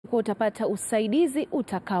utapata usaidizi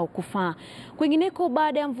utakao kufaa. Kwingineko,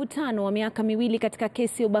 baada ya mvutano wa miaka miwili katika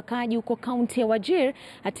kesi ya ubakaji huko kaunti ya Wajir,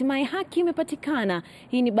 hatimaye haki imepatikana.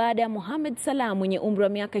 Hii ni baada ya Mohammed Salah mwenye umri wa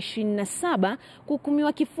miaka 27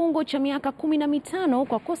 kuhukumiwa kifungo cha miaka 15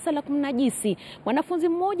 kwa kosa la kumnajisi mwanafunzi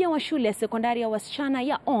mmoja wa shule ya sekondari ya wasichana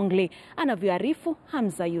ya Ongle, anavyoarifu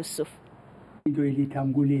Hamza Yusuf.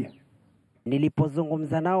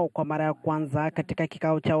 Nilipozungumza nao kwa mara ya kwanza katika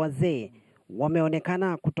kikao cha wazee,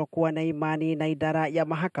 wameonekana kutokuwa na imani na idara ya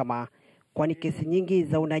mahakama, kwani kesi nyingi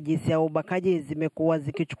za unajisi au ubakaji zimekuwa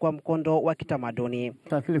zikichukua mkondo wa kitamaduni.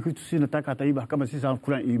 Kile kitu sisi nataka taiba kama sisi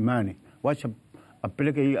kuna imani. Wacha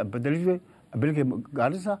apeleke abadilishwe, apeleke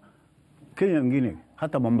Garissa, Kenya nyingine,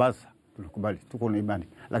 hata Mombasa tunakubali, tuko na imani.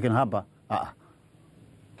 Lakini hapa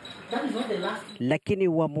Lakini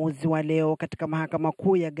uamuzi wa leo katika mahakama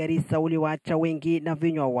kuu ya Garissa uliwaacha wengi na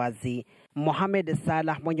vinywa wazi. Mohammed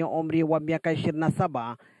Salah mwenye umri wa miaka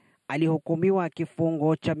 27 alihukumiwa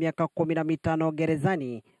kifungo cha miaka 15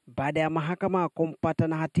 gerezani baada ya mahakama kumpata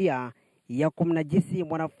na hatia ya kumnajisi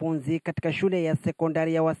mwanafunzi katika shule ya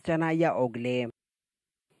sekondari ya wasichana ya Ongle.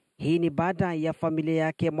 Hii ni baada ya familia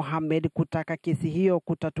yake Mohammed kutaka kesi hiyo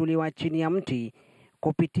kutatuliwa chini ya mti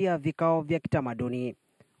kupitia vikao vya kitamaduni.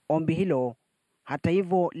 Ombi hilo hata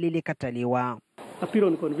hivyo lilikataliwa. Appeal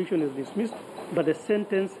on conviction is dismissed, but the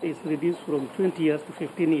sentence is reduced from 20 years to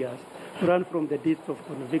 15 years to run from the date of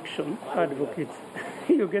conviction. Advocates,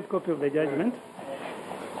 you get copy of the judgment.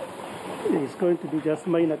 It's going to be just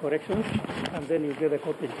minor corrections, and then you get a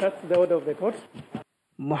copy. That's the order of the court.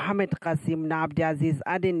 Mohamed Qasim na Abdiaziz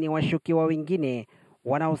Aden ni washukiwa wengine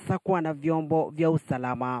wanaosakwa na vyombo vya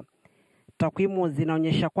usalama. Takwimu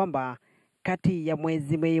zinaonyesha kwamba kati ya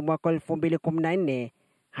mwezi Mei mwaka 2014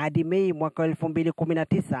 hadi Mei mwaka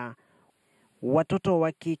 2019 watoto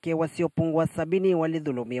wa kike wasiopungua 70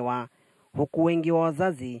 walidhulumiwa, huku wengi wa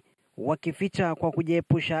wazazi wakificha kwa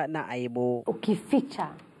kujiepusha na aibu. Ukificha,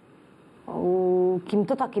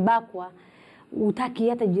 kimtoto akibakwa, utaki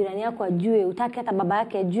hata jirani yako ajue, utaki hata baba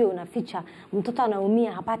yake ajue, unaficha, mtoto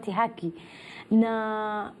anaumia, hapati haki.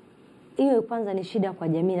 Na hiyo kwanza ni shida kwa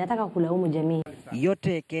jamii. Nataka kulaumu jamii.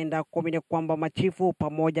 Yote kenda kuamini kwamba machifu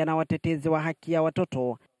pamoja na watetezi wa haki ya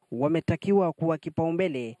watoto wametakiwa kuwa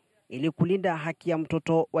kipaumbele ili kulinda haki ya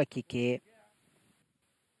mtoto wa kike.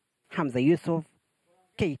 Hamza Yusuf,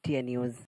 KTN News.